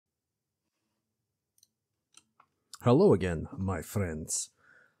Hello again, my friends.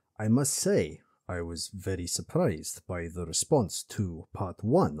 I must say, I was very surprised by the response to part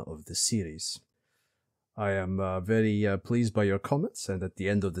 1 of this series. I am very pleased by your comments, and at the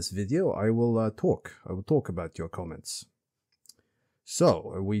end of this video, I will talk about your comments.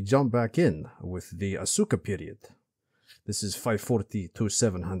 So, we jump back in with the Asuka period. This is 540 to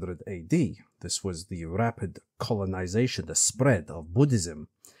 700 AD. This was the rapid colonization, the spread of Buddhism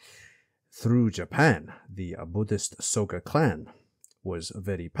through Japan. The Buddhist Soga clan was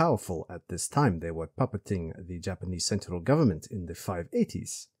very powerful at this time. They were puppeting the Japanese central government in the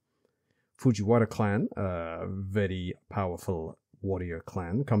 580s. Fujiwara clan, a very powerful warrior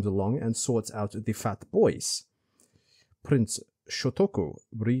clan, comes along and sorts out the fat boys. Prince Shotoku,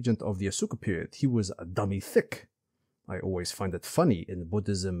 regent of the Asuka period, he was a dummy thick. I always find it funny. In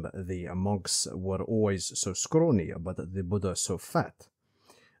Buddhism, the monks were always so scrawny, but the Buddha so fat.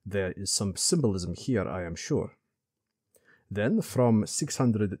 There is some symbolism here, I am sure. Then, from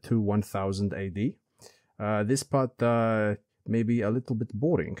 600 to 1000 AD, this part may be a little bit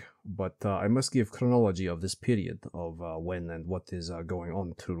boring, but I must give chronology of this period of when and what is going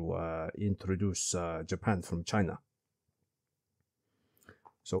on to introduce Japan from China.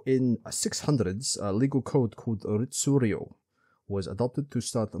 So in 600s, a legal code called Ritsuryo was adopted to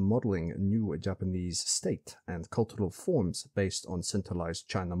start modeling a new Japanese state and cultural forms based on centralized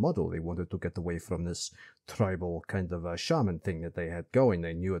China model. They wanted to get away from this tribal kind of shaman thing that they had going.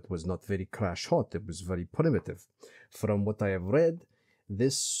 They knew it was not very crash hot. It was very primitive. From what I have read,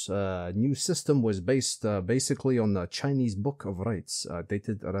 this new system was based basically on the Chinese Book of Rites,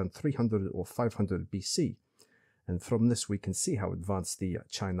 dated around 300 or 500 BC. And from this, we can see how advanced the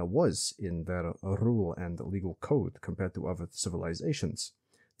China was in their rule and legal code compared to other civilizations,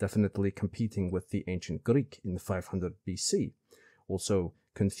 definitely competing with the ancient Greek in 500 BC. Also,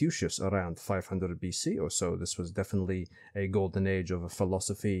 Confucius around 500 BC or so. This was definitely a golden age of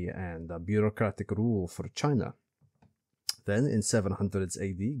philosophy and bureaucratic rule for China. Then, in 700s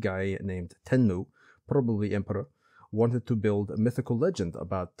AD, a guy named Tenmu, probably emperor, wanted to build a mythical legend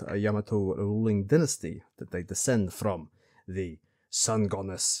about a Yamato ruling dynasty that they descend from, the sun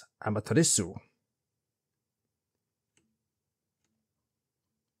goddess Amaterasu.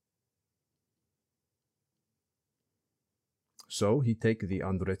 So he take the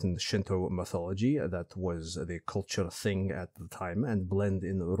unwritten Shinto mythology that was the culture thing at the time and blend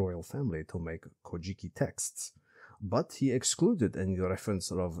in the royal family to make Kojiki texts. But he excluded any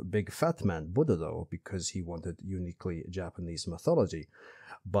reference of Big Fat Man Buddha, though, because he wanted uniquely Japanese mythology.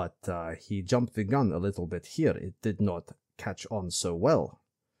 But he jumped the gun a little bit here. It did not catch on so well.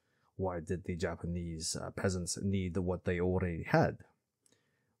 Why did the Japanese peasants need what they already had?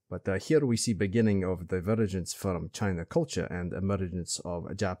 But here we see beginning of divergence from China culture and emergence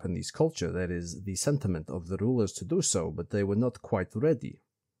of Japanese culture. That is the sentiment of the rulers to do so, but they were not quite ready.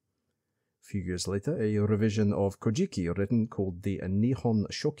 A few years later, a revision of Kojiki written called the Nihon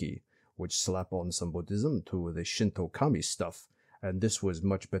Shoki, which slap on some Buddhism to the Shinto kami stuff, and this was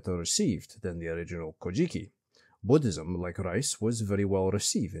much better received than the original Kojiki. Buddhism, like rice, was very well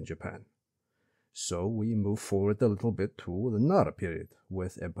received in Japan. So we move forward a little bit to the Nara period,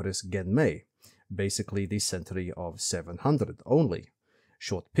 with Empress Genmei, basically the century of 700 only.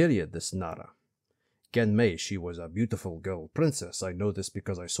 Short period, this Nara. Genmei, she was a beautiful girl princess. I know this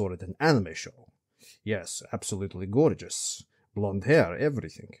because I saw it in an anime show. Yes, absolutely gorgeous. Blonde hair,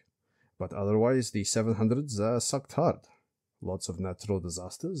 everything. But otherwise, the 700s sucked hard. Lots of natural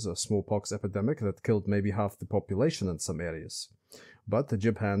disasters, a smallpox epidemic that killed maybe half the population in some areas. But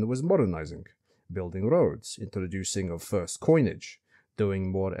Japan was modernizing, building roads, introducing of first coinage,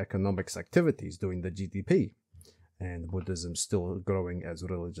 doing more economics activities, doing the GDP. And Buddhism still growing as a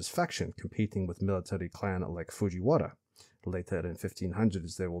religious faction, competing with military clan like Fujiwara. Later in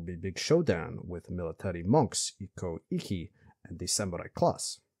 1500s, there will be big showdown with military monks, Iko-Iki, and the samurai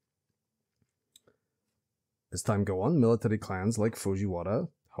class. As time go on, military clans like Fujiwara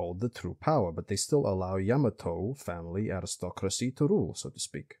hold the true power, but they still allow Yamato family aristocracy to rule, so to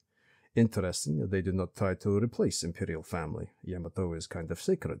speak. Interesting, they do not try to replace imperial family. Yamato is kind of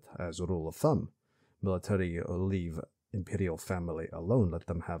sacred, as a rule of thumb. Military leave imperial family alone, let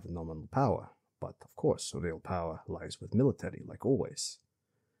them have nominal power. But, of course, real power lies with military, like always.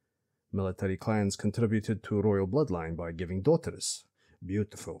 Military clans contributed to royal bloodline by giving daughters.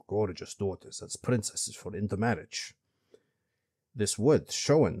 Beautiful, gorgeous daughters as princesses for intermarriage. This word,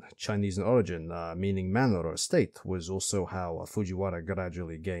 shoen, Chinese in origin, meaning manor or state, was also how Fujiwara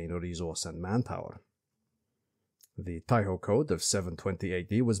gradually gained resource and manpower. The Taiho Code of 720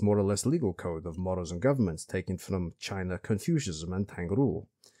 AD was more or less legal code of morals and governments taken from China Confucianism and Tang rule.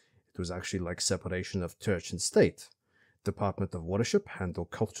 It was actually like separation of church and state. Department of Worship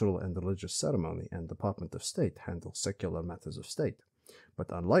handled cultural and religious ceremony, and Department of State handled secular matters of state. But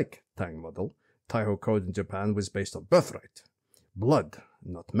unlike Tang model, Taiho Code in Japan was based on birthright, blood,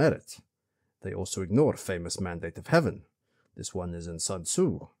 not merit. They also ignore famous mandate of heaven. This one is in Sun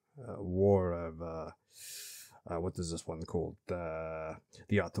Tzu, War of, what is this one called?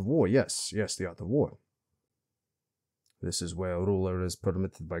 The Art of War, yes, the Art of War. This is where a ruler is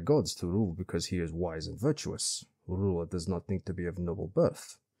permitted by gods to rule because he is wise and virtuous. A ruler does not need to be of noble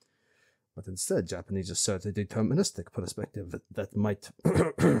birth. But instead, Japanese assert a deterministic perspective that might...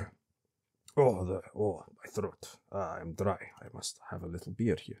 my throat. I'm dry. I must have a little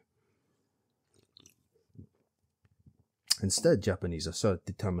beer here. Instead, Japanese assert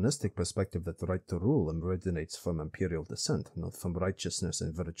deterministic perspective that the right to rule originates from imperial descent, not from righteousness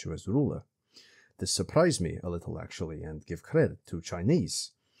and virtue as ruler. This surprised me a little, actually, and give credit to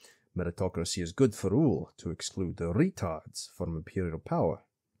Chinese. Meritocracy is good for rule, to exclude the retards from imperial power.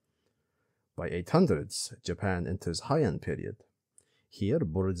 By 800s, Japan enters Heian period. Here,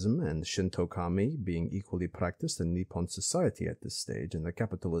 Buddhism and Shinto kami being equally practiced in Nippon society at this stage, and the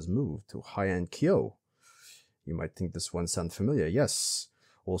capital is moved to Heian Kyo. You might think this one sounds familiar. Yes,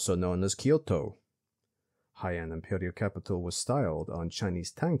 also known as Kyoto. Heian imperial capital was styled on Chinese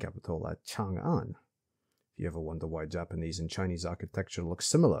Tang capital at Chang'an. If you ever wonder why Japanese and Chinese architecture look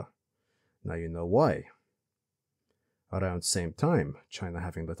similar, now you know why. Around same time, China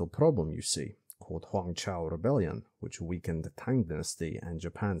having little problem, you see, called Huang Cho rebellion, which weakened the Tang dynasty and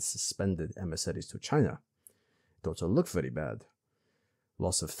Japan suspended emissaries to China. It also looked very bad.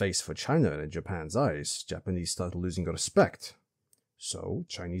 Loss of face for China in Japan's eyes, Japanese started losing respect. So,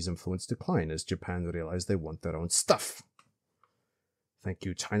 Chinese influence declined as Japan realized they want their own stuff. Thank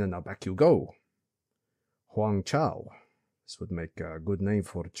you, China, now back you go. Huang Cho. This would make a good name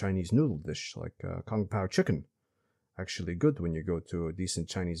for a Chinese noodle dish, like Kung Pao chicken. Actually good when you go to a decent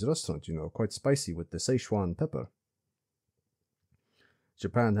Chinese restaurant, you know, quite spicy with the Szechuan pepper.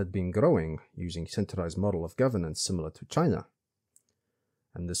 Japan had been growing using centralized model of governance similar to China.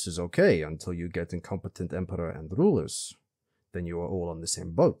 And this is okay until you get incompetent emperor and rulers. Then you are all on the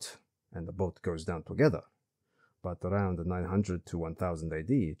same boat, and the boat goes down together. But around 900 to 1000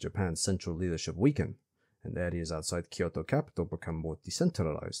 AD, Japan's central leadership weakened, and areas outside Kyoto capital become more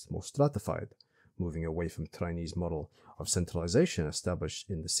decentralized, more stratified, moving away from Chinese model of centralization established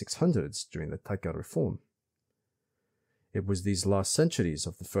in the 600s during the Taika reform. It was these last centuries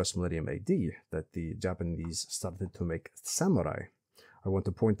of the first millennium AD that the Japanese started to make samurai. I want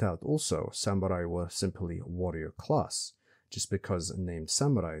to point out also, samurai were simply warrior class. Just because named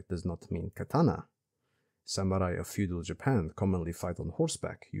samurai does not mean katana. Samurai of feudal Japan commonly fight on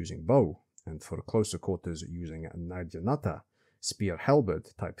horseback using bow, and for closer quarters using a naginata, spear halberd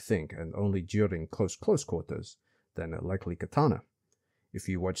type thing, and only during close quarters, then likely katana. If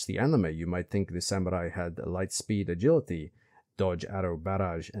you watch the anime, you might think the samurai had light speed agility, dodge arrow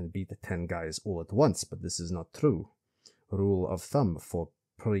barrage, and beat 10 guys all at once, but this is not true. Rule of thumb for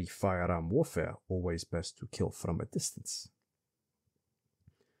pre-firearm warfare, always best to kill from a distance.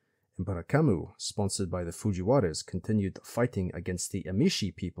 Emperor Kamu, sponsored by the Fujiwaras, continued fighting against the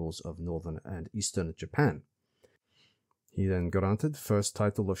Emishi peoples of northern and eastern Japan. He then granted first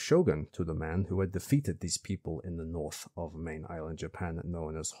title of shogun to the man who had defeated these people in the north of main island Japan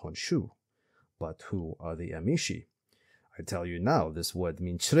known as Honshu. But who are the Emishi? I tell you now, this word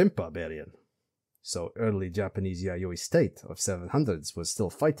means shrimp barbarian. So early Japanese Yayoi state of 700s was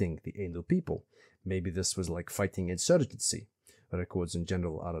still fighting the Ainu people. Maybe this was like fighting insurgency. Records in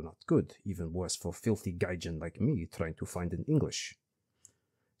general are not good, even worse for filthy gaijin like me trying to find in English.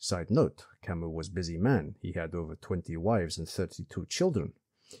 Side note, Kamu was busy man. He had over 20 wives and 32 children.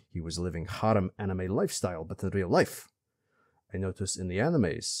 He was living harem anime lifestyle, but in real life. I noticed in the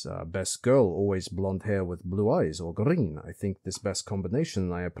animes, best girl always blonde hair with blue eyes or green. I think this best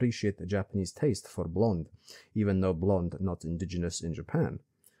combination. I appreciate the Japanese taste for blonde, even though blonde not indigenous in Japan.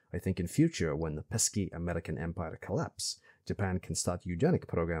 I think in future, when the pesky American empire collapse, Japan can start eugenic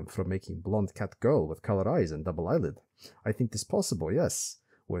program for making blonde cat girl with color eyes and double eyelid. I think this possible, yes.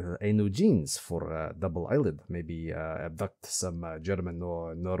 With Ainu genes for double eyelid, maybe abduct some German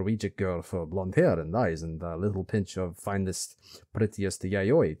or Norwegian girl for blonde hair and eyes, and a little pinch of finest, prettiest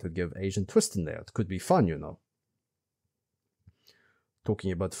yayoi to give Asian twist in there. It could be fun, you know.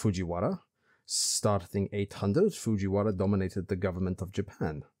 Talking about Fujiwara, starting 800, Fujiwara dominated the government of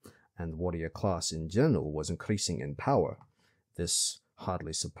Japan, and warrior class in general was increasing in power. This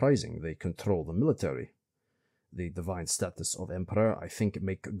hardly surprising. They control the military. The divine status of emperor, I think,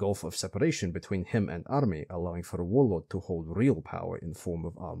 make a gulf of separation between him and army, allowing for a warlord to hold real power in form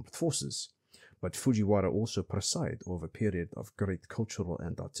of armed forces. But Fujiwara also preside over a period of great cultural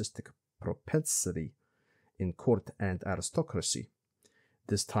and artistic propensity in court and aristocracy.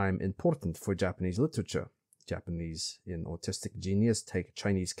 This time important for Japanese literature. Japanese in artistic genius take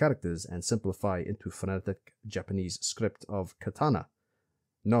Chinese characters and simplify into phonetic Japanese script of katakana.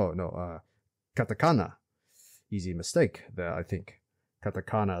 Easy mistake there, I think.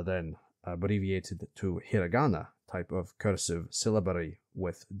 Katakana then abbreviated to hiragana, type of cursive syllabary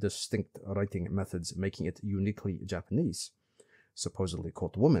with distinct writing methods, making it uniquely Japanese. Supposedly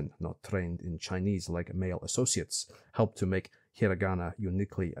called women, not trained in Chinese like male associates, helped to make hiragana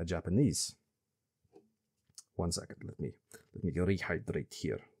uniquely Japanese. 1 second, let me rehydrate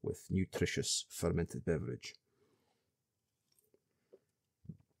here with nutritious fermented beverage.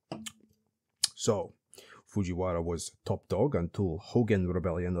 So, Fujiwara was top dog until Hogen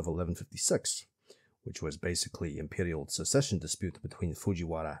Rebellion of 1156, which was basically imperial secession dispute between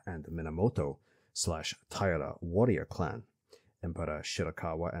Fujiwara and Minamoto/Taira warrior clan. Emperor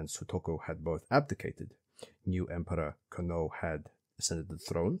Shirakawa and Sutoku had both abdicated. New Emperor Kono had ascended the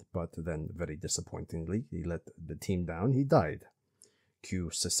throne, but then, very disappointingly, he let the team down. He died. Cue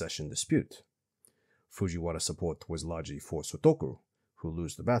secession dispute. Fujiwara support was largely for Sutoku, who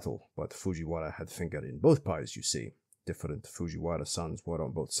lose the battle, but Fujiwara had finger in both pies, you see. Different Fujiwara sons were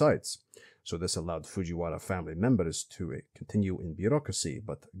on both sides, so this allowed Fujiwara family members to continue in bureaucracy,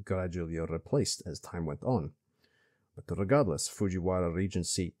 but gradually replaced as time went on. But regardless, Fujiwara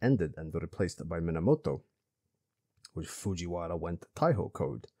regency ended and replaced by Minamoto, which Fujiwara went Taiho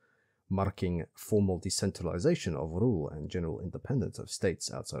Code, marking formal decentralization of rule and general independence of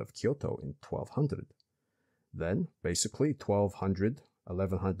states outside of Kyoto in 1200. Then, basically, 1100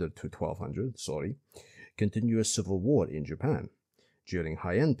 to 1200, continuous civil war in Japan. During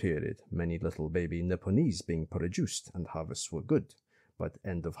Heian period, many little baby Nipponese being produced and harvests were good. But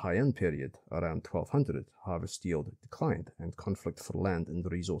end of Heian period, around 1200, harvest yield declined and conflict for land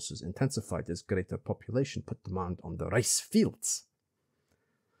and resources intensified as greater population put demand on the rice fields.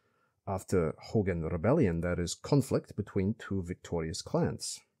 After Hogen Rebellion, there is conflict between two victorious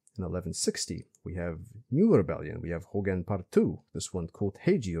clans. In 1160, we have new rebellion. We have Hogen Part 2, this one called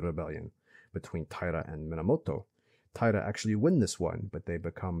Heiji Rebellion, between Taira and Minamoto. Taira actually win this one, but they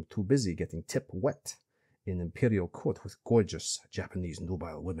become too busy getting tip wet in imperial court with gorgeous Japanese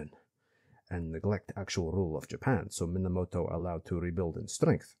nubile women, and neglect actual rule of Japan, so Minamoto allowed to rebuild in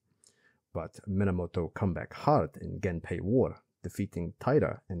strength. But Minamoto come back hard in Genpei War, defeating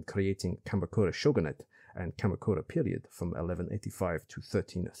Taira and creating Kamakura Shogunate and Kamakura period from 1185 to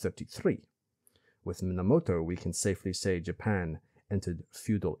 1333. With Minamoto, we can safely say Japan entered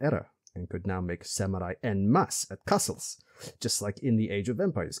feudal era and could now make samurai en masse at castles, just like in the Age of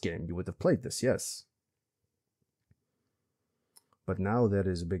Empires game. You would have played this, yes. But now there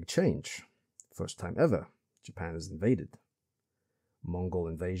is a big change. First time ever, Japan is invaded. Mongol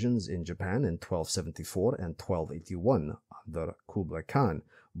invasions in Japan in 1274 and 1281 under Kublai Khan,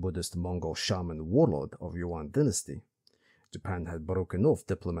 Buddhist Mongol shaman warlord of Yuan dynasty. Japan had broken off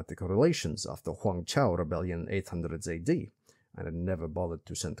diplomatic relations after Huang Cho rebellion in 800s AD, and had never bothered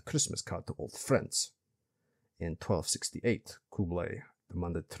to send Christmas card to old friends. In 1268, Kublai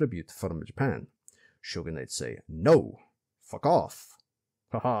demanded tribute from Japan. Shogunate say, "No! Fuck off!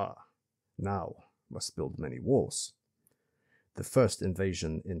 Haha! Now must build many walls." The first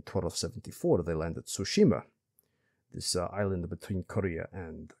invasion in 1274, they landed Tsushima, this island between Korea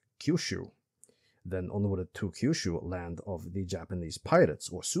and Kyushu. Then onward to Kyushu, land of the Japanese pirates,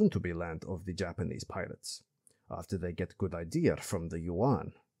 or soon-to-be land of the Japanese pirates, after they get good idea from the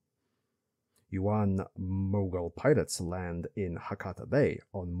Yuan. Yuan Mughal pirates land in Hakata Bay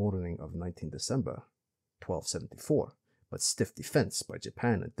on morning of 19 December 1274, but stiff defense by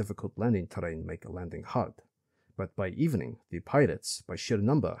Japan and difficult landing terrain make a landing hard. But by evening, the pirates, by sheer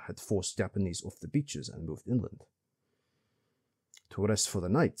number, had forced Japanese off the beaches and moved inland. To rest for the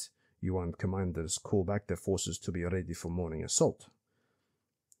night, Yuan commanders call back their forces to be ready for morning assault.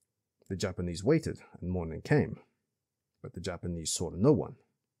 The Japanese waited, and morning came, but the Japanese saw no one.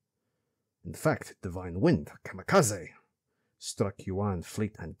 In fact, divine wind, kamikaze, struck Yuan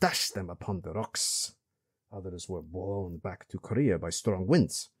fleet and dashed them upon the rocks. Others were blown back to Korea by strong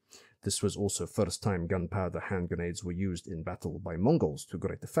winds. This was also first time gunpowder hand grenades were used in battle by Mongols to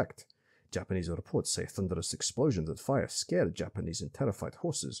great effect. Japanese reports say thunderous explosions at fire scared Japanese and terrified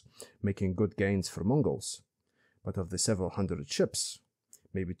horses, making good gains for Mongols. But of the several hundred ships,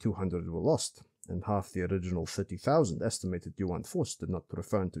 maybe 200 were lost, and half the original 30,000 estimated Yuan force did not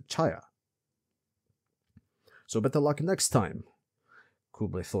return to Chaya. So better luck next time.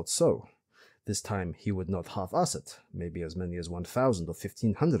 Kublai thought so. This time he would not half-ass it, maybe as many as 1,000 or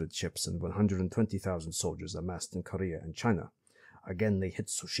 1,500 ships and 120,000 soldiers amassed in Korea and China. Again they hit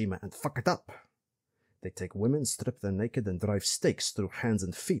Tsushima and fuck it up. They take women, strip them naked, and drive stakes through hands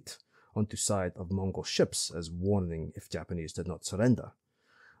and feet onto side of Mongol ships as warning if Japanese did not surrender.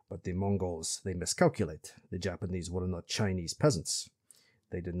 But the Mongols, they miscalculate. The Japanese were not Chinese peasants.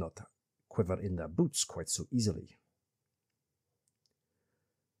 They did not quiver in their boots quite so easily.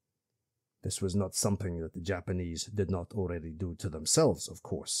 This was not something that the Japanese did not already do to themselves, of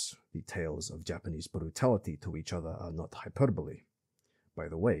course. The tales of Japanese brutality to each other are not hyperbole. By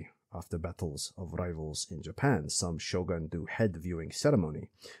the way, after battles of rivals in Japan, some shogun do head viewing ceremony,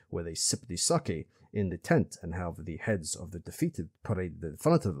 where they sip the sake in the tent and have the heads of the defeated paraded in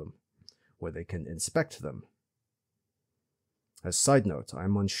front of them, where they can inspect them. As side note, I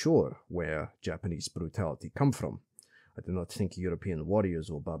am unsure where Japanese brutality come from. I do not think European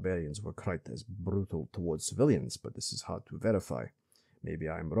warriors or barbarians were quite as brutal towards civilians, but this is hard to verify. Maybe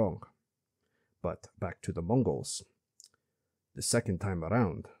I am wrong. But back to the Mongols. The second time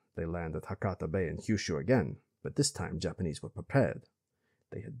around, they land at Hakata Bay in Kyushu again, but this time Japanese were prepared.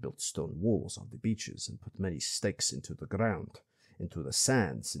 They had built stone walls on the beaches and put many stakes into the ground, into the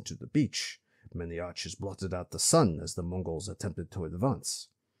sands, into the beach. Many archers blotted out the sun as the Mongols attempted to advance.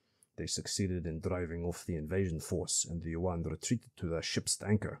 They succeeded in driving off the invasion force, and the Yuan retreated to their ship's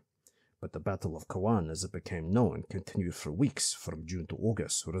anchor. But the Battle of Kawan, as it became known, continued for weeks, from June to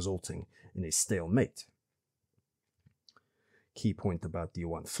August, resulting in a stalemate. Key point about the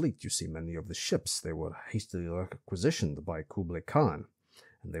Yuan fleet, you see many of the ships, they were hastily requisitioned by Kublai Khan,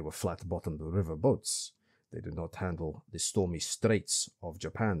 and they were flat-bottomed river boats. They did not handle the stormy straits of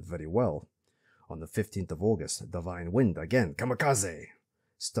Japan very well. On the 15th of August, divine wind again, kamikaze!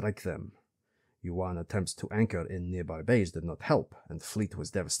 Strike them. Yuan attempts to anchor in nearby bays did not help, and the fleet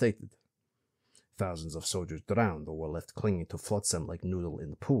was devastated. Thousands of soldiers drowned or were left clinging to flotsam like noodle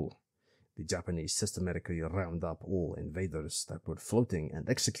in the pool. The Japanese systematically round up all invaders that were floating and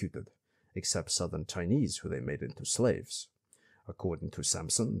executed, except southern Chinese, who they made into slaves. According to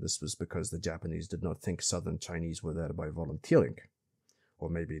Samson, this was because the Japanese did not think southern Chinese were there by volunteering. Or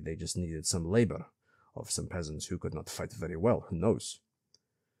maybe they just needed some labor of some peasants who could not fight very well, who knows?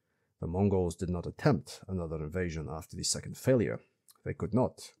 The Mongols did not attempt another invasion after the second failure. They could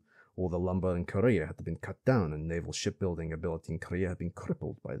not. All the lumber in Korea had been cut down, and naval shipbuilding ability in Korea had been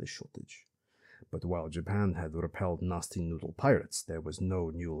crippled by the shortage. But while Japan had repelled nasty noodle pirates, there was no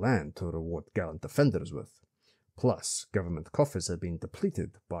new land to reward gallant defenders with. Plus, government coffers had been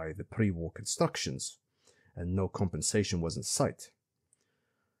depleted by the pre-war constructions, and no compensation was in sight.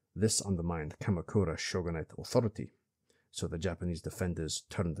 This undermined Kamakura shogunate authority. So the Japanese defenders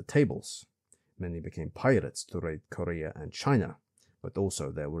turned the tables. Many became pirates to raid Korea and China, but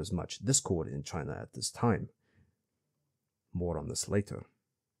also there was much discord in China at this time. More on this later.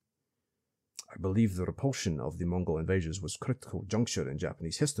 I believe the repulsion of the Mongol invaders was a critical juncture in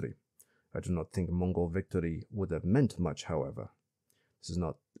Japanese history. I do not think Mongol victory would have meant much, however. This is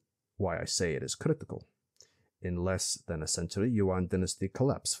not why I say it is critical. In less than a century, Yuan dynasty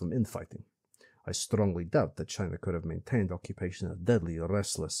collapsed from infighting. I strongly doubt that China could have maintained occupation of deadly,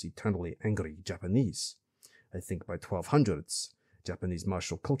 restless, eternally angry Japanese. I think by 1200s, Japanese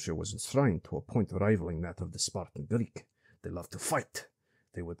martial culture was enshrined to a point rivaling that of the Spartan Greek. They loved to fight.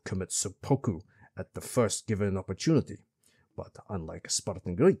 They would commit seppuku at the first given opportunity. But unlike a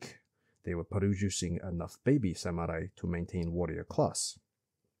Spartan Greek, they were producing enough baby samurai to maintain warrior class.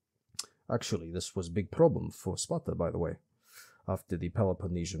 Actually, this was a big problem for Sparta, by the way. After the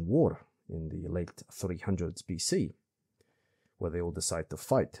Peloponnesian War, in the late 300s BC, where they all decide to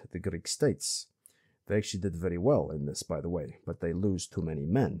fight the Greek states. They actually did very well in this, by the way, but they lose too many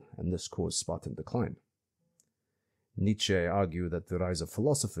men, and this caused Spartan decline. Nietzsche argued that the rise of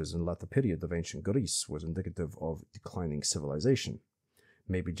philosophers in the latter period of ancient Greece was indicative of declining civilization.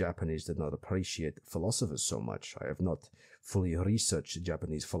 Maybe Japanese did not appreciate philosophers so much. I have not fully researched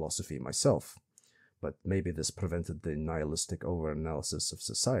Japanese philosophy myself. But maybe this prevented the nihilistic over-analysis of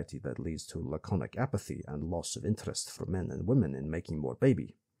society that leads to laconic apathy and loss of interest for men and women in making more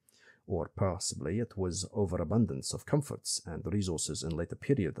baby. Or possibly it was overabundance of comforts and resources in later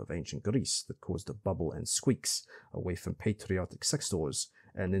period of ancient Greece that caused a bubble and squeaks away from patriotic sex stores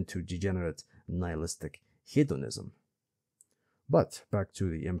and into degenerate nihilistic hedonism. But back to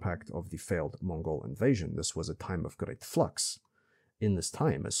the impact of the failed Mongol invasion, this was a time of great flux. In this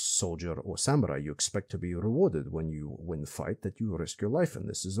time, as soldier or samurai, you expect to be rewarded when you win a fight that you risk your life in.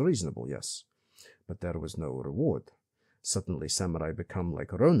 This is reasonable, yes. But there was no reward. Suddenly, samurai become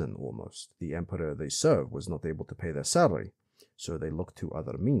like ronin almost. The emperor they serve was not able to pay their salary, so they looked to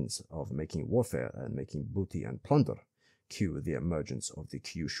other means of making warfare and making booty and plunder. Cue the emergence of the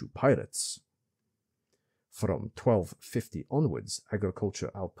Kyushu pirates. From 1250 onwards,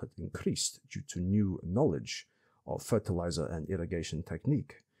 agriculture output increased due to new knowledge of fertilizer and irrigation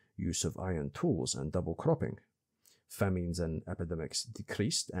technique, use of iron tools and double cropping. Famines and epidemics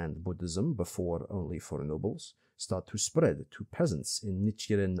decreased, and Buddhism, before only for nobles, started to spread to peasants in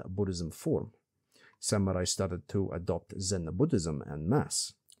Nichiren Buddhism form. Samurai started to adopt Zen Buddhism en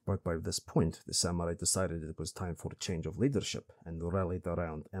masse, but by this point, the samurai decided it was time for a change of leadership and rallied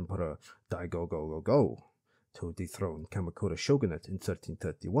around Emperor Daigo-go-go-go to dethrone Kamakura shogunate in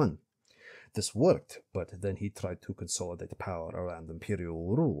 1331. This worked, but then he tried to consolidate power around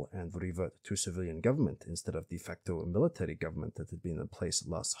imperial rule and revert to civilian government instead of de facto military government that had been in place the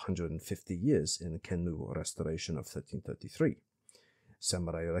last 150 years in the Kenmu Restoration of 1333.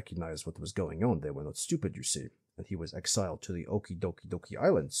 Samurai recognized what was going on. They were not stupid, you see, and he was exiled to the Okidoki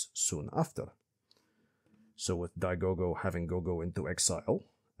Islands soon after. So with Daigogo having Gogo into exile,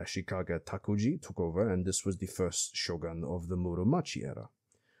 Ashikaga Takuji took over, and this was the first shogun of the Muromachi era.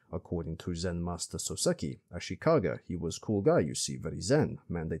 According to Zen master Soseki, Ashikaga, he was cool guy, you see, very zen,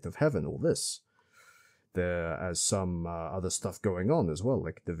 mandate of heaven, all this. There is some other stuff going on as well,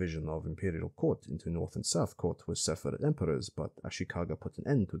 like division of imperial court into North and South court with separate emperors, but Ashikaga put an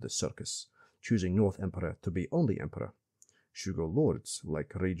end to this circus, choosing North Emperor to be only emperor. Shugo lords,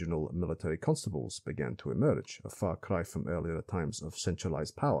 like regional military constables, began to emerge, a far cry from earlier times of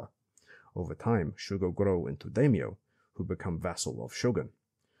centralized power. Over time, Shugo grow into daimyo, who become vassal of shogun.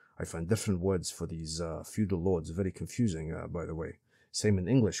 I find different words for these feudal lords very confusing, by the way. Same in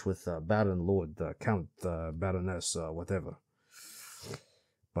English with baron, lord, count, baroness, whatever.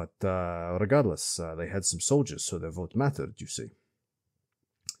 But regardless, they had some soldiers, so their vote mattered, you see.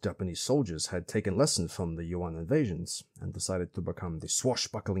 Japanese soldiers had taken lessons from the Yuan invasions and decided to become the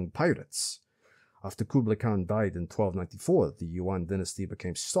swashbuckling pirates. After Kublai Khan died in 1294, the Yuan dynasty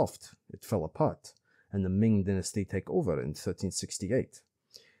became soft, it fell apart, and the Ming dynasty took over in 1368.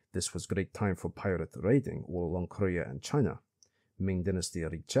 This was great time for pirate raiding all along Korea and China. Ming dynasty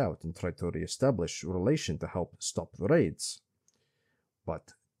reached out and tried to re-establish relation to help stop the raids.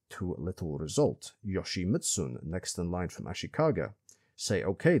 But to little result. Yoshimitsu, next in line from Ashikaga, say,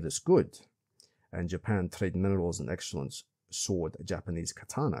 okay, this good. And Japan trade minerals and excellence sword Japanese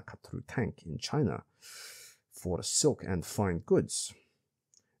katana cut through tank in China for silk and fine goods.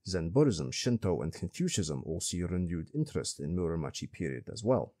 Zen Buddhism, Shinto, and Confucianism all see renewed interest in Muromachi period as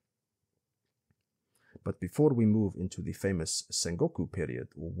well. But before we move into the famous Sengoku period,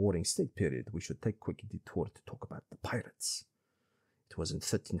 or Warring State period, we should take a quick detour to talk about the pirates. It was in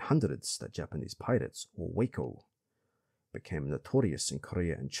 1300s that Japanese pirates, or Waiko, became notorious in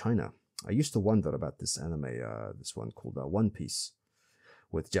Korea and China. I used to wonder about this anime, this one called One Piece,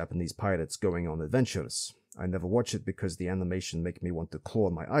 with Japanese pirates going on adventures. I never watch it because the animation make me want to claw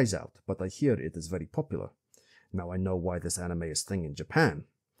my eyes out, but I hear it is very popular. Now I know why this anime is thing in Japan.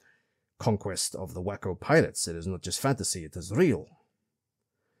 Conquest of the Wacko pirates. It is not just fantasy, it is real.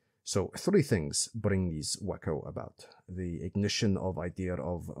 So, three things bring these Wacko about. The ignition of idea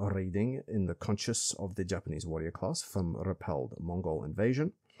of raiding in the conscious of the Japanese warrior class from repelled Mongol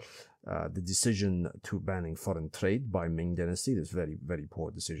invasion. The decision to banning foreign trade by Ming dynasty. This very, very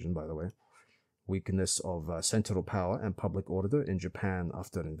poor decision, by the way. Weakness of central power and public order in Japan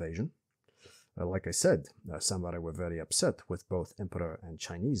after invasion. Like I said, samurai were very upset with both emperor and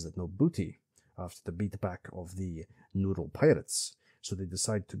Chinese that no booty after the beatback of the noodle pirates, so they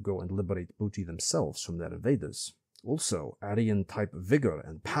decided to go and liberate booty themselves from their invaders. Also, Aryan-type vigor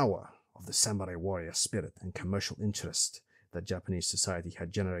and power of the samurai warrior spirit and commercial interest that Japanese society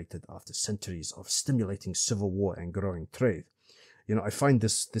had generated after centuries of stimulating civil war and growing trade. You know, I find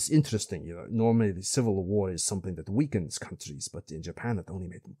this interesting. You know, normally the civil war is something that weakens countries, but in Japan it only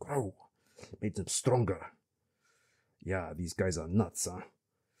made them grow. Made them stronger. Yeah, these guys are nuts, huh?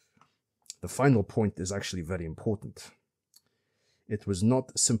 The final point is actually very important. It was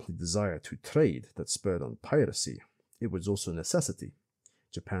not simply desire to trade that spurred on piracy. It was also necessity.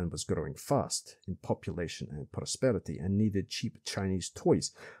 Japan was growing fast in population and prosperity and needed cheap Chinese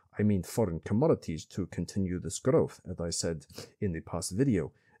toys, I mean foreign commodities, to continue this growth. As I said in the past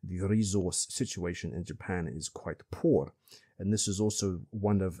video, the resource situation in Japan is quite poor. And this is also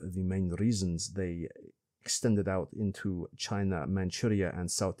one of the main reasons they extended out into China, Manchuria, and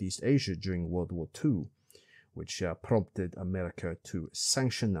Southeast Asia during World War II, which prompted America to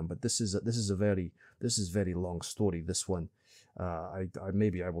sanction them. But this is very long story. This one,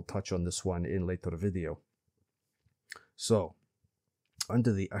 maybe I will touch on this one in later video. So,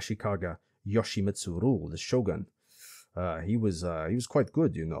 under the Ashikaga Yoshimitsu rule, the shogun, he was quite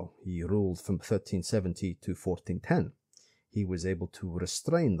good, you know. He ruled from 1370 to 1410. He was able to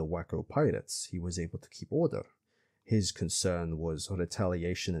restrain the Wako pirates. He was able to keep order. His concern was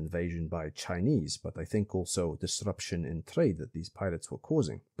retaliation invasion by Chinese, but I think also disruption in trade that these pirates were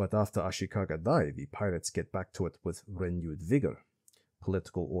causing. But after Ashikaga died, the pirates get back to it with renewed vigor.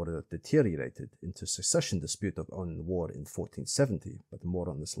 Political order deteriorated into succession dispute on war in 1470, but more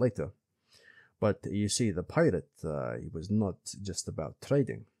on this later. But you see, the pirate, he was not just about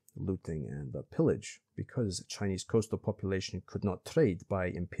trading, looting, and pillage. Because Chinese coastal population could not trade by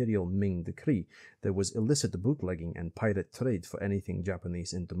imperial Ming decree, there was illicit bootlegging and pirate trade for anything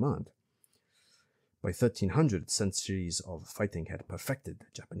Japanese in demand. By 1300, centuries of fighting had perfected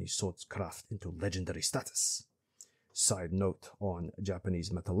Japanese swordscraft into legendary status. Side note on Japanese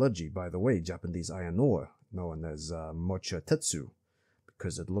metallurgy, by the way, Japanese iron ore, known as mocha tetsu,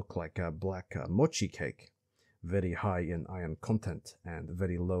 because it looked like a black mochi cake, very high in iron content and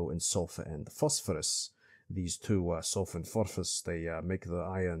very low in sulfur and phosphorus. These two, sulfur and phosphorus, they make the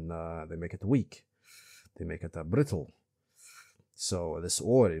iron, they make it weak. They make it brittle. So this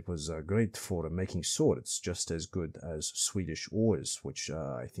ore, it was great for making swords, just as good as Swedish ores, which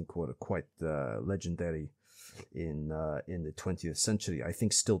I think were quite legendary in the 20th century. I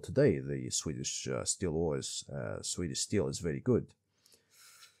think still today, the Swedish steel ores, Swedish steel is very good.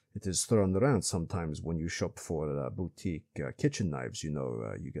 It is thrown around sometimes when you shop for boutique kitchen knives. You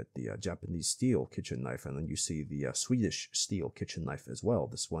know, you get the Japanese steel kitchen knife, and then you see the Swedish steel kitchen knife as well.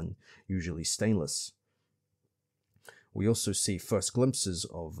 This one usually stainless. We also see first glimpses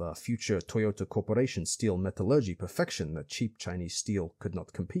of future Toyota Corporation steel metallurgy perfection that cheap Chinese steel could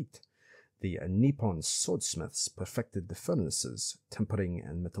not compete. The Nippon swordsmiths perfected the furnaces, tempering,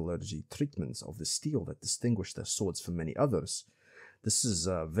 and metallurgy treatments of the steel that distinguished their swords from many others. This is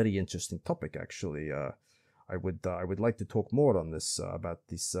a very interesting topic, actually. I would like to talk more on this about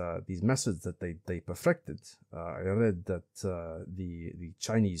these methods that they perfected. I read that the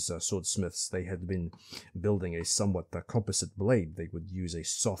Chinese swordsmiths, they had been building a somewhat composite blade. They would use a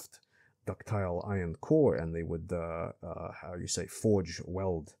soft, ductile iron core, and they would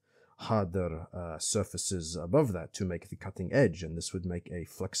weld harder surfaces above that to make the cutting edge, and this would make a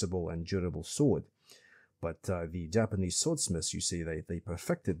flexible and durable sword. But the Japanese swordsmiths, you see, they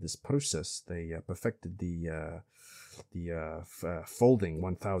perfected this process. They perfected the folding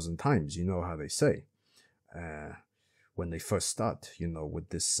 1,000 times. You know how they say when they first start. You know, with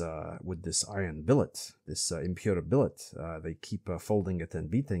this iron billet, this impure billet, they keep folding it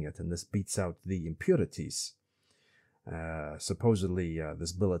and beating it, and this beats out the impurities. Supposedly,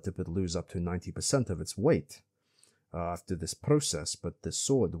 this billet, it would lose up to 90% of its weight after this process. But the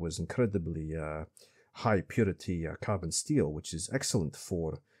sword was incredibly high purity carbon steel, which is excellent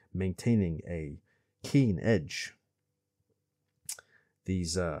for maintaining a keen edge.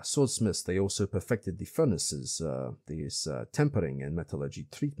 These swordsmiths, they also perfected the furnaces, these tempering and metallurgy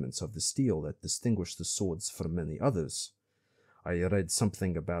treatments of the steel that distinguished the swords from many others. I read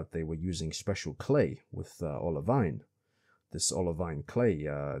something about they were using special clay with olivine. This olivine clay,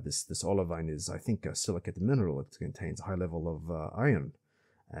 this olivine is, I think, a silicate mineral. It contains a high level of iron.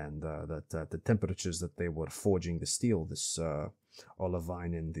 And that the temperatures that they were forging the steel, this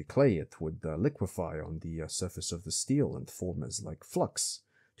olivine in the clay, it would liquefy on the surface of the steel and form as like flux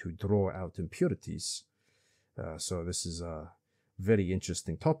to draw out impurities. So this is a very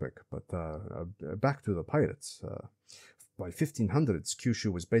interesting topic. But back to the pirates. By 1500s,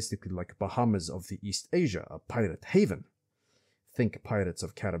 Kyushu was basically like Bahamas of the East Asia, a pirate haven. Think Pirates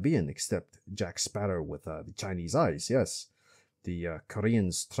of Caribbean, except Jack Sparrow with the Chinese eyes, yes. The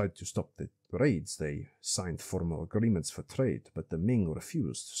Koreans tried to stop the raids. They signed formal agreements for trade, but the Ming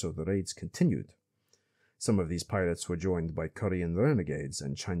refused, so the raids continued. Some of these pirates were joined by Korean renegades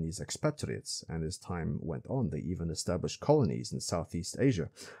and Chinese expatriates, and as time went on, they even established colonies in Southeast Asia.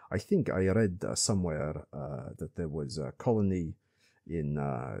 I think I read somewhere that there was a colony in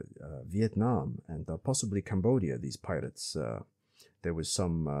Vietnam and possibly Cambodia, these pirates. There was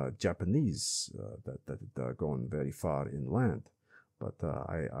some Japanese that had gone very far inland, but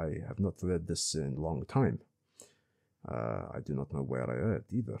I have not read this in a long time. I do not know where I read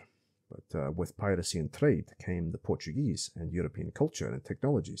either. But with piracy and trade came the Portuguese and European culture and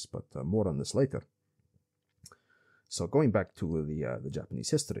technologies, but more on this later. So going back to the Japanese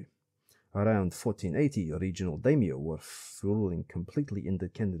history, around 1480, regional daimyo were ruling completely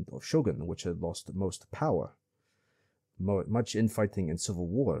independent of shogun, which had lost most power. Much infighting and civil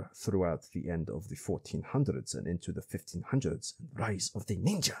war throughout the end of the 1400s and into the 1500s, and rise of the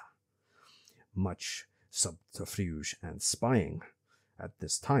ninja. Much subterfuge, and spying. At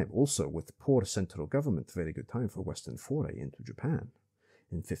this time, also with poor central government, very good time for Western foray into Japan.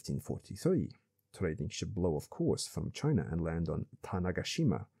 In 1543, trading ship blow off course from China and land on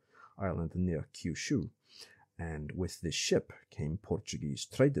Tanagashima Island near Kyushu. And with this ship came Portuguese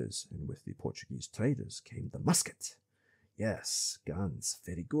traders, and with the Portuguese traders came the musket. Yes, guns,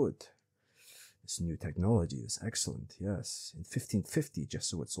 very good. This new technology is excellent, yes. In 1550,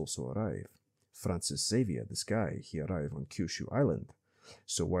 Jesuits also arrive. Francis Xavier, this guy, he arrived on Kyushu Island.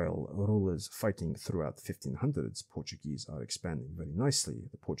 So while rulers fighting throughout the 1500s, Portuguese are expanding very nicely.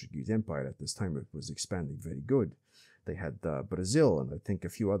 The Portuguese Empire at this time was expanding very good. They had Brazil and I think a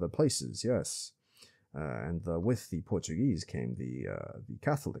few other places, yes. And with the Portuguese came the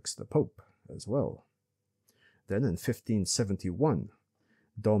Catholics, the Pope, as well. Then in 1571,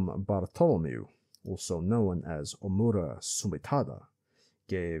 Dom Bartolomeu, also known as Omura Sumitada,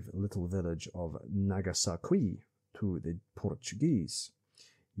 gave little village of Nagasaki to the Portuguese.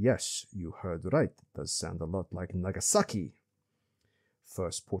 Yes, you heard right. It does sound a lot like Nagasaki,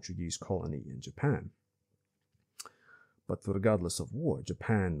 first Portuguese colony in Japan. But regardless of war,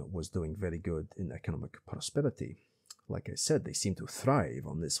 Japan was doing very good in economic prosperity. Like I said, they seem to thrive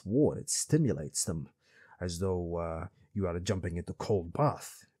on this war. It stimulates them as though you are jumping into cold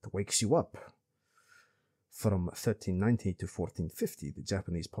bath. It wakes you up. From 1390 to 1450, the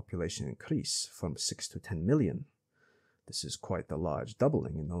Japanese population increased from 6 to 10 million. This is quite a large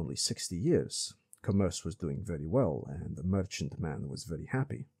doubling in only 60 years. Commerce was doing very well, and the merchantman was very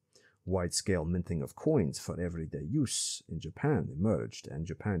happy. Wide-scale minting of coins for everyday use in Japan emerged, and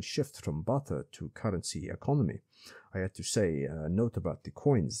Japan shifted from barter to currency economy. I had to say a note about the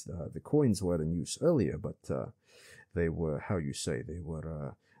coins. The coins were in use earlier, but they were, they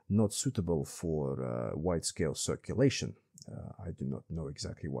were not suitable for wide-scale circulation. I do not know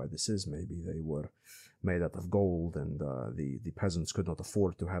exactly why this is. Maybe they were made out of gold, and the peasants could not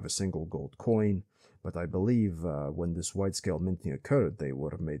afford to have a single gold coin. But I believe when this wide-scale minting occurred, they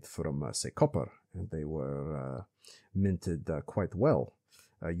were made from, say, copper, and they were minted quite well,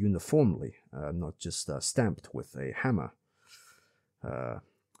 uniformly, not just stamped with a hammer.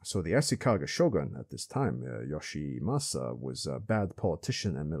 So the Ashikaga shogun at this time, Yoshimasa, was a bad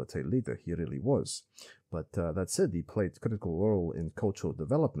politician and military leader. He really was. But that said, he played a critical role in cultural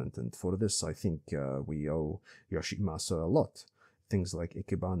development, and for this I think we owe Yoshimasa a lot. Things like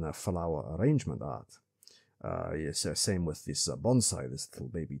ikebana flower arrangement art. Yes, same with this bonsai, this little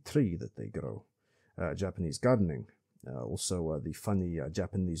baby tree that they grow. Japanese gardening. Also the funny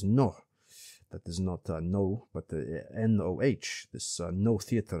Japanese no. That is not no, but N-O-H, this no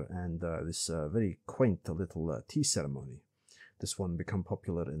theater, and this very quaint little tea ceremony. This one became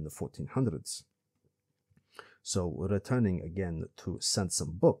popular in the 1400s. So returning again to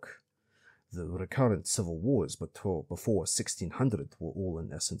Sansum book, the recurrent civil wars before 1600 were all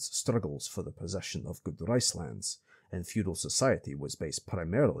in essence struggles for the possession of good rice lands, and feudal society was based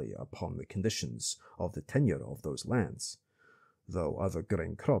primarily upon the conditions of the tenure of those lands. Though other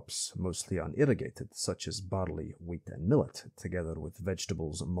grain crops, mostly unirrigated, such as barley, wheat, and millet, together with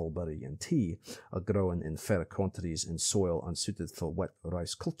vegetables, mulberry, and tea, are grown in fair quantities in soil unsuited for wet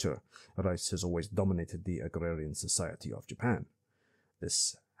rice culture, rice has always dominated the agrarian society of Japan.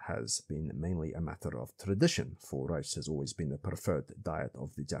 This has been mainly a matter of tradition, for rice has always been the preferred diet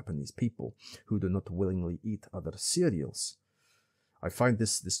of the Japanese people, who do not willingly eat other cereals. I find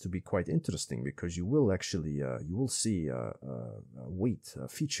this to be quite interesting, because you will actually you will see wheat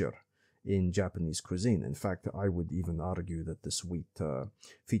feature in Japanese cuisine. In fact, I would even argue that this wheat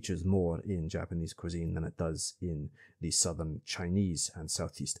features more in Japanese cuisine than it does in the southern Chinese and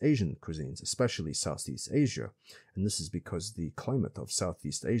Southeast Asian cuisines, especially Southeast Asia. And this is because the climate of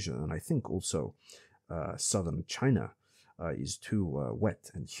Southeast Asia, and I think also southern China, is too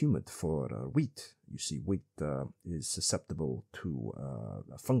wet and humid for wheat. You see, wheat is susceptible to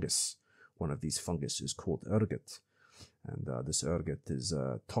a fungus. One of these fungus is called ergot. And this ergot is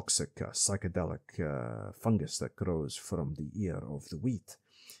a toxic psychedelic fungus that grows from the ear of the wheat.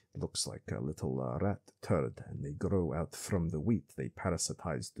 It looks like a little rat turd, and they grow out from the wheat. They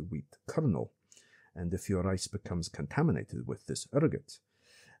parasitize the wheat kernel. And if your rice becomes contaminated with this ergot,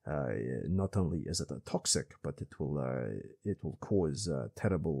 not only is it a toxic, but it will cause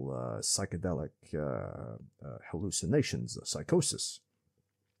terrible psychedelic hallucinations, psychosis.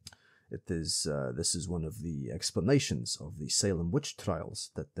 This is one of the explanations of the Salem witch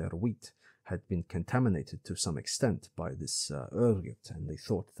trials, that their wheat had been contaminated to some extent by this ergot, and they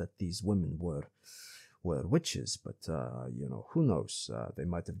thought that these women were witches. But who knows? They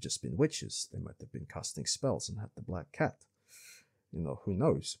might have just been witches. They might have been casting spells and had the black cat. who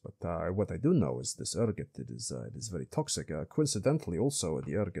knows? But what I do know is this ergot. It is very toxic. Coincidentally, also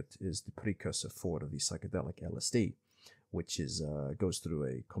the ergot is the precursor for the psychedelic LSD, which goes through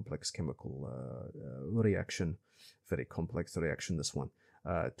a complex chemical reaction, very complex reaction. This one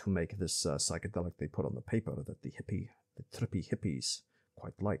to make this psychedelic they put on the paper that the trippy hippies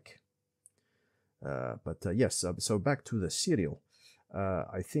quite like. Yes, so back to the cereal.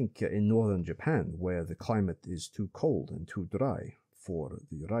 I think in northern Japan, where the climate is too cold and too dry for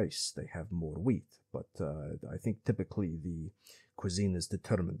the rice, they have more wheat. But I think typically the cuisine is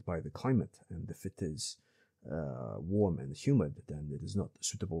determined by the climate, and if it is warm and humid, then it is not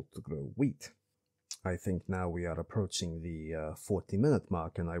suitable to grow wheat. I think now we are approaching the 40-minute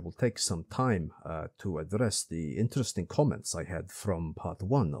mark, and I will take some time to address the interesting comments I had from part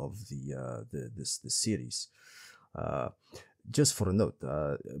 1 of this series. Just for a note,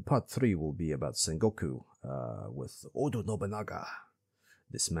 part 3 will be about Sengoku with Oda Nobunaga.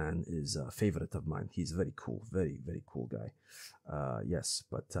 This man is a favorite of mine. He's very cool, very, very cool guy. Yes,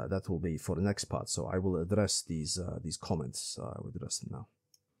 but that will be for the next part. So I will address these comments. I will address them now.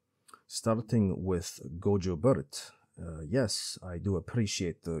 Starting with Gojo Burt. Yes, I do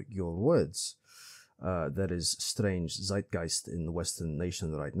appreciate your words. That is strange zeitgeist in the Western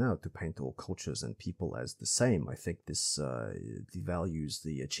nation right now to paint all cultures and people as the same. I think this devalues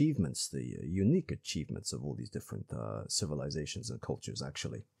the achievements, the unique achievements of all these different civilizations and cultures,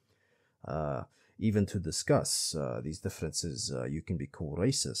 actually. Even to discuss these differences, you can be called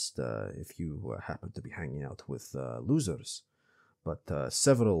racist if you happen to be hanging out with losers. But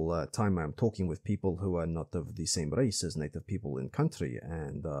several times I'm talking with people who are not of the same race as native people in country,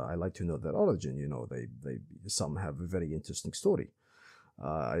 and I like to know their origin. Some have a very interesting story.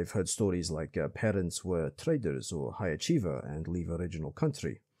 I've heard stories like parents were traders or high achiever and leave original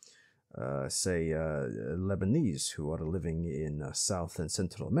country. Say Lebanese who are living in South and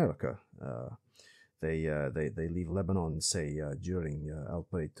Central America. They leave Lebanon, say, during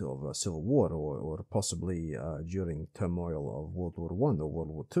outbreak of a civil war or possibly during turmoil of World War I or World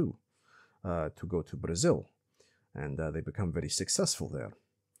War II to go to Brazil. And they become very successful there.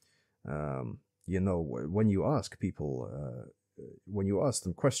 When you ask people, when you ask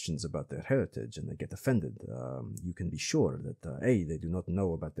them questions about their heritage and they get offended, you can be sure that A, they do not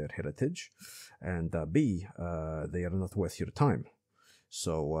know about their heritage, and B, they are not worth your time.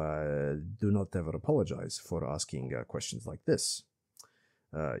 So do not ever apologize for asking questions like this.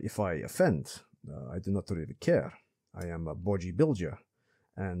 If I offend, I do not really care. I am a bodybuilder,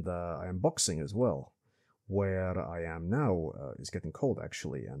 and I am boxing as well. Where I am now is getting cold,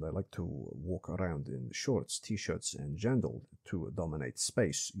 actually, and I like to walk around in shorts, t-shirts, and jandal to dominate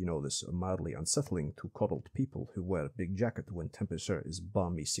space. This mildly unsettling to coddled people who wear a big jacket when temperature is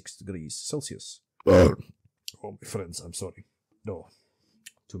balmy 6 degrees Celsius. Oh, my friends, I'm sorry. No.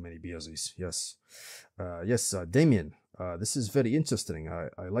 Too many beersies, yes. Yes, Damien, this is very interesting.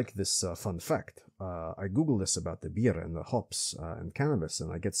 I like this fun fact. I Google this about the beer and the hops and cannabis, and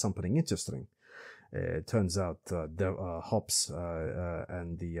I get something interesting. It turns out hops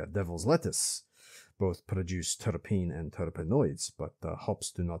and the devil's lettuce both produce terpene and terpenoids, but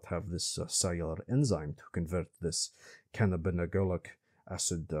hops do not have this cellular enzyme to convert this cannabinogolic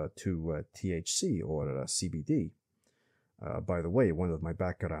acid to THC or CBD. By the way, one of my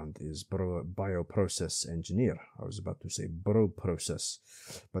background is bioprocess engineer. I was about to say process,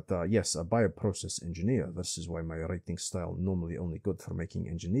 but yes, a bioprocess engineer. This is why my writing style normally only good for making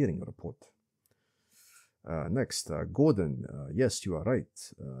engineering report. Next, Gordon. Yes, you are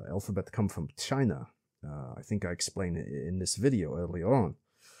right. Alphabet come from China. I think I explained it in this video earlier on.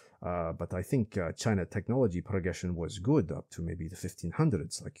 But I think China technology progression was good up to maybe the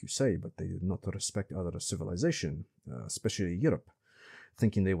 1500s, like you say, but they did not respect other civilization, especially Europe,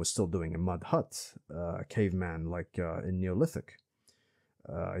 thinking they were still doing a mud hut, caveman like in Neolithic.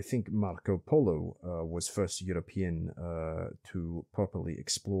 I think Marco Polo was first European to properly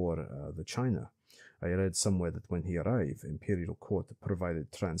explore the China. I read somewhere that when he arrived, imperial court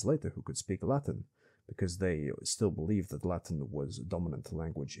provided translator who could speak Latin, because they still believed that Latin was a dominant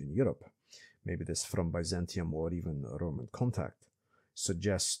language in Europe. Maybe this from Byzantium or even Roman contact.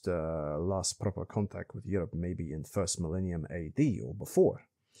 Suggest last proper contact with Europe maybe in 1st millennium AD or before.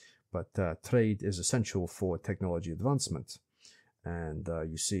 But trade is essential for technology advancement. And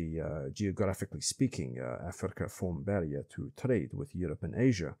you see, geographically speaking, Africa formed barrier to trade with Europe and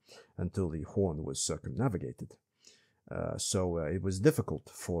Asia until the Horn was circumnavigated. So it was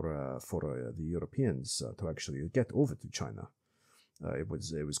difficult for the Europeans to actually get over to China. It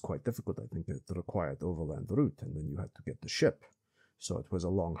was quite difficult. I think it required overland route, and then you had to get the ship. So it was a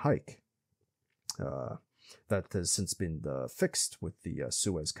long hike. That has since been fixed with the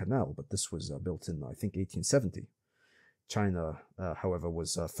Suez Canal, but this was built in, I think, 1870. China, however,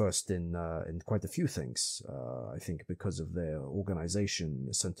 was first in quite a few things. I think because of their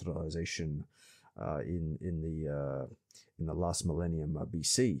organization, centralization in the last millennium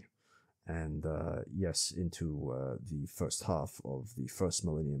BC, and yes, into the first half of the first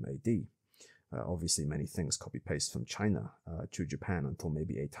millennium AD. Obviously, many things copy-paste from China to Japan until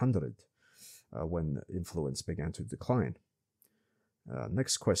maybe 800, when influence began to decline.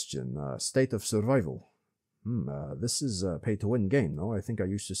 Next question, state of survival. This is a pay-to-win game, no? I think I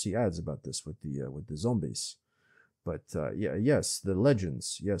used to see ads about this with the zombies. But yeah, yes, the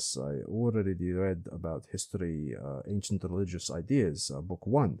legends. Yes, I already read about history, ancient religious ideas, book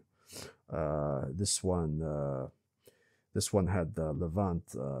 1. This one had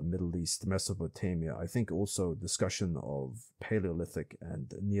Levant, Middle East, Mesopotamia. I think also discussion of Paleolithic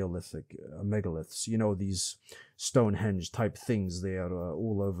and Neolithic megaliths. You know, these Stonehenge type things. They are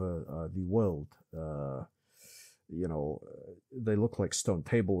all over the world. You know, they look like stone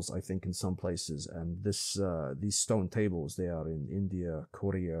tables, I think, in some places. And these stone tables, they are in India,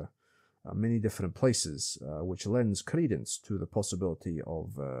 Korea, many different places, which lends credence to the possibility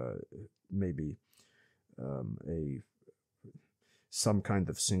of maybe some kind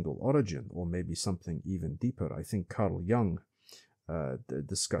of single origin, or maybe something even deeper. I think Carl Jung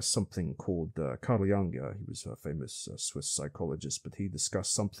discussed something called Carl Jung. He was a famous Swiss psychologist, but he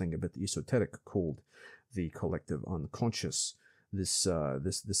discussed something a bit esoteric called the collective unconscious. This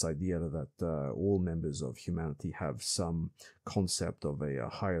idea that all members of humanity have some concept of a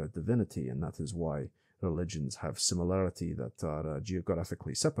higher divinity, and that is why religions have similarity that are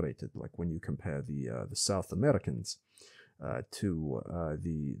geographically separated. Like when you compare the South Americans to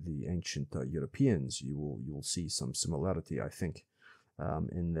the ancient Europeans, you will see some similarity, I think,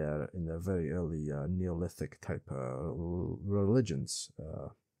 in their very early Neolithic type religions.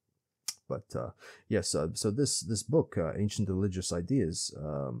 But yes, so this book, Ancient Religious Ideas,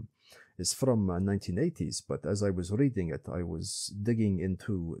 is from 1980s. But as I was reading it, I was digging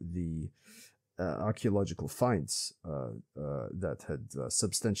into the archaeological finds that had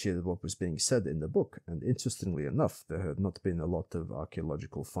substantiated what was being said in the book. And interestingly enough, there had not been a lot of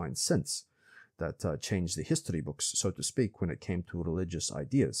archaeological finds since that changed the history books, so to speak, when it came to religious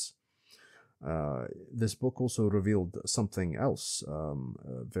ideas. This book also revealed something else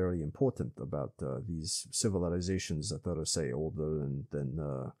very important about these civilizations that are, say, older than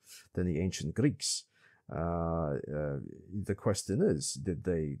the ancient Greeks. The question is,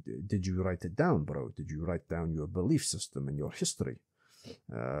 did you write it down, bro? Did you write down your belief system and your history?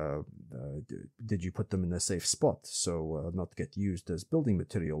 Did you put them in a safe spot so not get used as building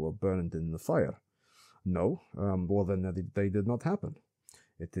material or burned in the fire? No. Well, then they did not happen.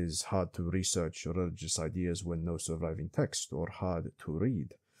 It is hard to research religious ideas when no surviving text, or hard to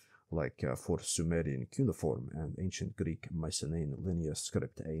read, like for Sumerian cuneiform and ancient Greek Mycenaean linear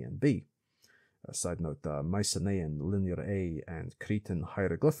script A and B. Side note, Mycenaean linear A and Cretan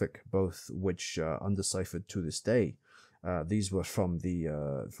hieroglyphic, both which undeciphered to this day. These were from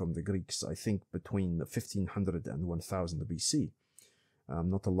the Greeks, I think, between 1500 and 1000 BC.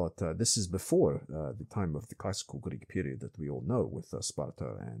 Not a lot. This is before the time of the classical Greek period that we all know, with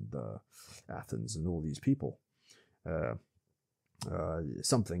Sparta and Athens and all these people.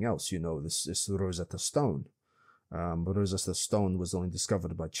 Something else, you know, this Rosetta Stone. But Rosetta Stone was only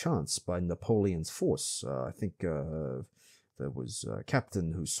discovered by chance by Napoleon's force. I think there was a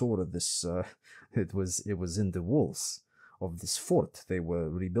captain who saw this. It was in the walls of this fort they were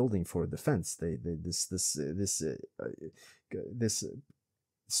rebuilding for defense. This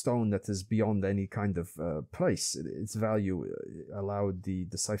stone that is beyond any kind of price. Its value allowed the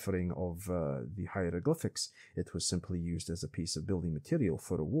deciphering of the hieroglyphics. It was simply used as a piece of building material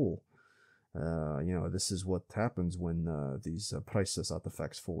for a wall. You know, this is what happens when these priceless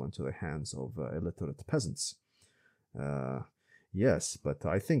artifacts fall into the hands of illiterate peasants. Yes, but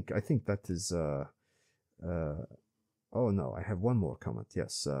I think that is. Oh no, I have one more comment.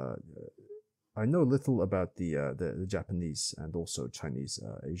 Yes. I know little about the Japanese and also Chinese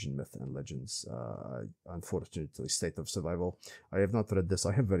Asian myth and legends. Unfortunately, State of Survival. I have not read this.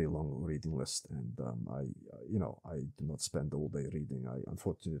 I have a very long reading list, and I do not spend all day reading.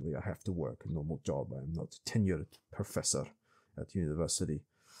 Unfortunately, I have to work a normal job. I am not a tenured professor at university.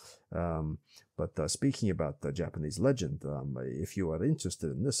 But speaking about the Japanese legend, if you are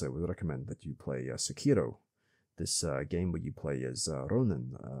interested in this, I would recommend that you play Sekiro. This game where you play as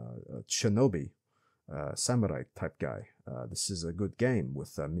Ronin, shinobi, samurai type guy. This is a good game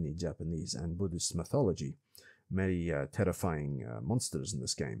with many Japanese and Buddhist mythology. Many terrifying monsters in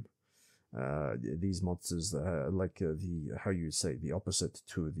this game. These monsters, like how you say, the opposite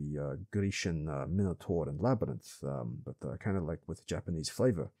to the Grecian Minotaur and Labyrinth, but kind of like with Japanese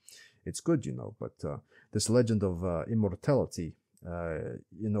flavor. It's good, but this legend of immortality,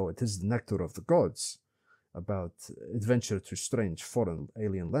 it is the nectar of the gods, about adventure to strange foreign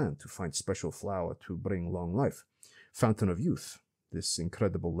alien land to find special flower to bring long life. Fountain of Youth, this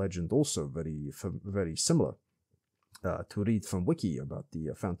incredible legend, also very similar. To read from Wiki about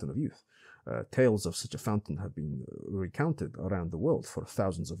the Fountain of Youth. Tales of such a fountain have been recounted around the world for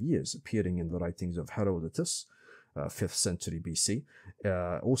thousands of years, appearing in the writings of Herodotus, 5th century BC,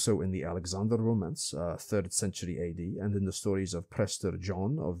 also in the Alexander Romance, 3rd century AD, and in the stories of Prester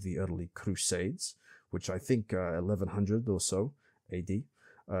John of the early Crusades, which I think 1100 or so AD.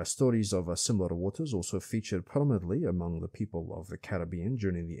 Stories of similar waters also featured prominently among the people of the Caribbean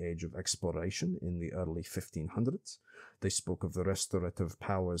during the age of exploration in the early 1500s. They spoke of the restorative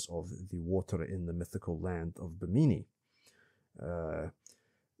powers of the water in the mythical land of Bimini.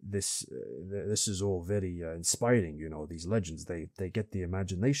 This is all very inspiring, these legends. They get the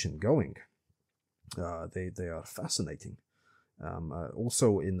imagination going. They are fascinating.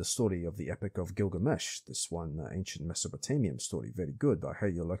 Also in the story of the Epic of Gilgamesh, this one ancient Mesopotamian story, very good. I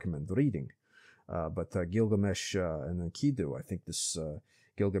highly recommend reading. But Gilgamesh and Enkidu, I think this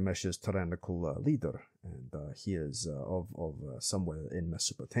Gilgamesh's tyrannical leader, and he is of somewhere in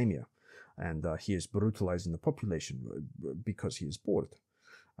Mesopotamia, and he is brutalizing the population because he is bored.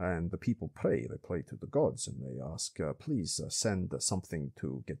 And the people pray. They pray to the gods, and they ask, please send something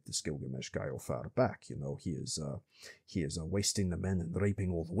to get this Gilgamesh guy off our back. He is wasting the men and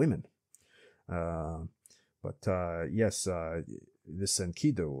raping all the women. Yes, this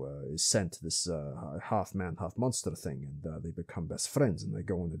Enkidu is sent this half man, half monster thing, and they become best friends, and they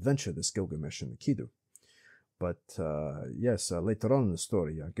go on adventure, this Gilgamesh and Enkidu. But yes, later on in the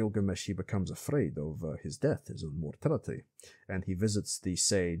story, Gilgamesh, he becomes afraid of his death, his own mortality, and he visits the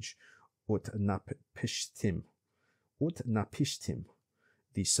sage Utnapishtim,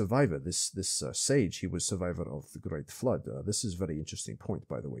 the survivor. This sage, he was survivor of the Great Flood. This is a very interesting point,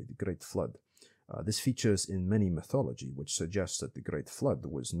 by the way, the Great Flood. This features in many mythology, which suggests that the Great Flood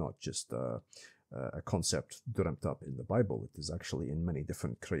was not just a concept dreamt up in the Bible. It is actually in many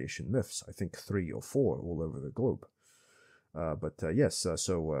different creation myths, I think 3 or 4 all over the globe. Yes,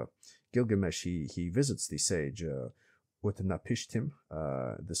 so Gilgamesh, he visits the sage Utnapishtim,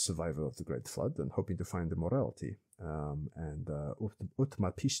 the survivor of the Great Flood, and hoping to find immortality. And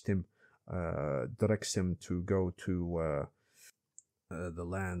Utnapishtim directs him to go to the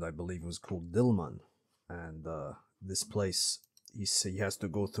land, I believe was called Dilmun, and this place, he has to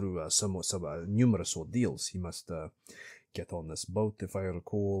go through some numerous ordeals. He must get on this boat, if I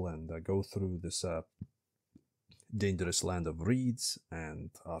recall, and go through this dangerous land of reeds. And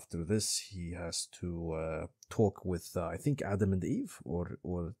after this, he has to talk with, I think, Adam and Eve, or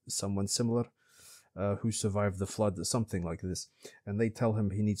someone similar, who survived the flood, something like this. And they tell him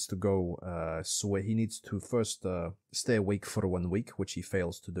he needs to go, so he needs to first stay awake for 1 week, which he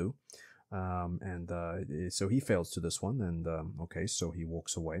fails to do. So he fails to this one, and okay, so he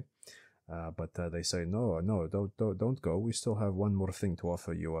walks away. But they say, no, don't go. We still have one more thing to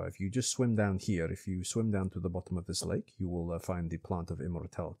offer you. If you just swim down here, if you swim down to the bottom of this lake, you will find the plant of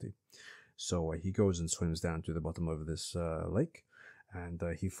immortality. So he goes and swims down to the bottom of this lake, and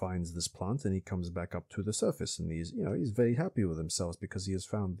he finds this plant, and he comes back up to the surface, and he's very happy with himself because he has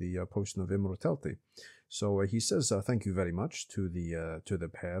found the potion of immortality. So he says, thank you very much to the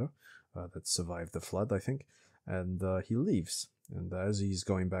pair that survived the flood, I think, and he leaves. And as he's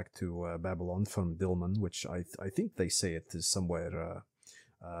going back to Babylon from Dilmun, which I think they say it is somewhere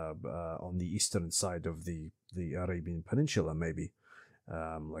on the eastern side of the Arabian Peninsula, maybe,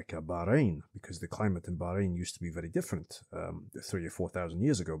 like Bahrain, because the climate in Bahrain used to be very different. 3,000 or 4,000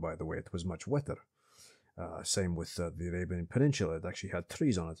 years ago, by the way, it was much wetter. Same with the Arabian Peninsula. It actually had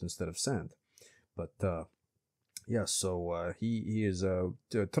trees on it instead of sand. But yeah, so he is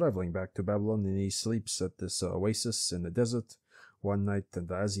traveling back to Babylon, and he sleeps at this oasis in the desert one night,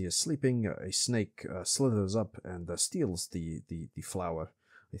 and as he is sleeping, a snake slithers up and steals the flower,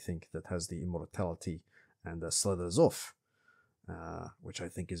 I think, that has the immortality, and slithers off, which I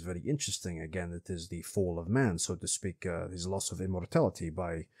think is very interesting. Again, it is the fall of man, so to speak, his loss of immortality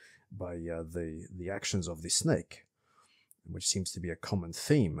by the actions of the snake, which seems to be a common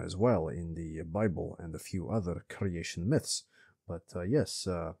theme as well in the Bible and a few other creation myths. But yes,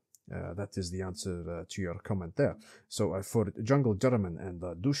 that is the answer to your comment there. So for Jungle Gentleman and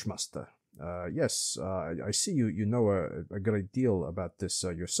Douchemaster, yes, I see you know a great deal about this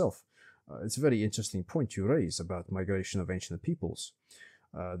yourself. It's a very interesting point you raise about migration of ancient peoples.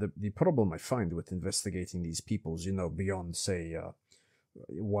 The problem I find with investigating these peoples, beyond say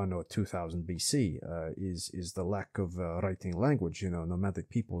 1 or 2,000 BC, is the lack of writing language. Nomadic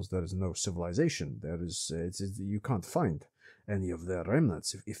peoples, there is no civilization. You can't find any of their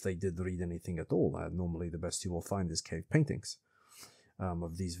remnants if they did read anything at all. Normally, the best you will find is cave paintings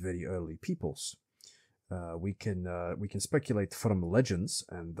of these very early peoples. We can speculate from legends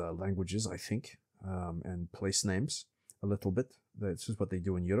and languages, I think, and place names a little bit. This is what they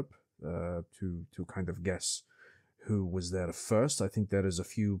do in Europe to kind of guess who was there first. I think there is a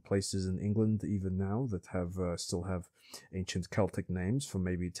few places in England even now that still have ancient Celtic names from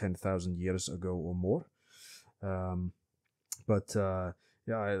maybe 10,000 years ago or more.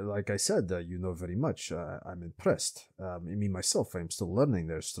 Yeah, like I said, you know very much. I'm impressed. Me myself, I'm still learning.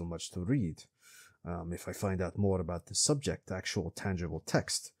 There's still much to read. If I find out more about the subject, actual tangible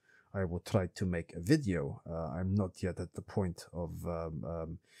text, I will try to make a video. I'm not yet at the point of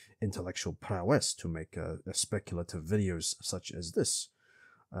intellectual prowess to make speculative videos such as this.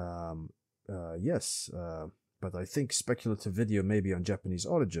 Yes, but I think speculative video may be on Japanese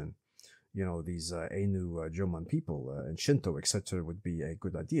origin. These Ainu Jomon people and Shinto, etc. would be a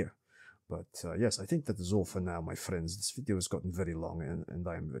good idea. But yes, I think that is all for now, my friends. This video has gotten very long and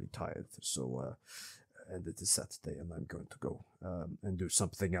I am very tired. So, and it is Saturday and I'm going to go and do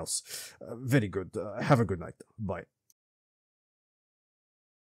something else. Very good. Have a good night. Bye.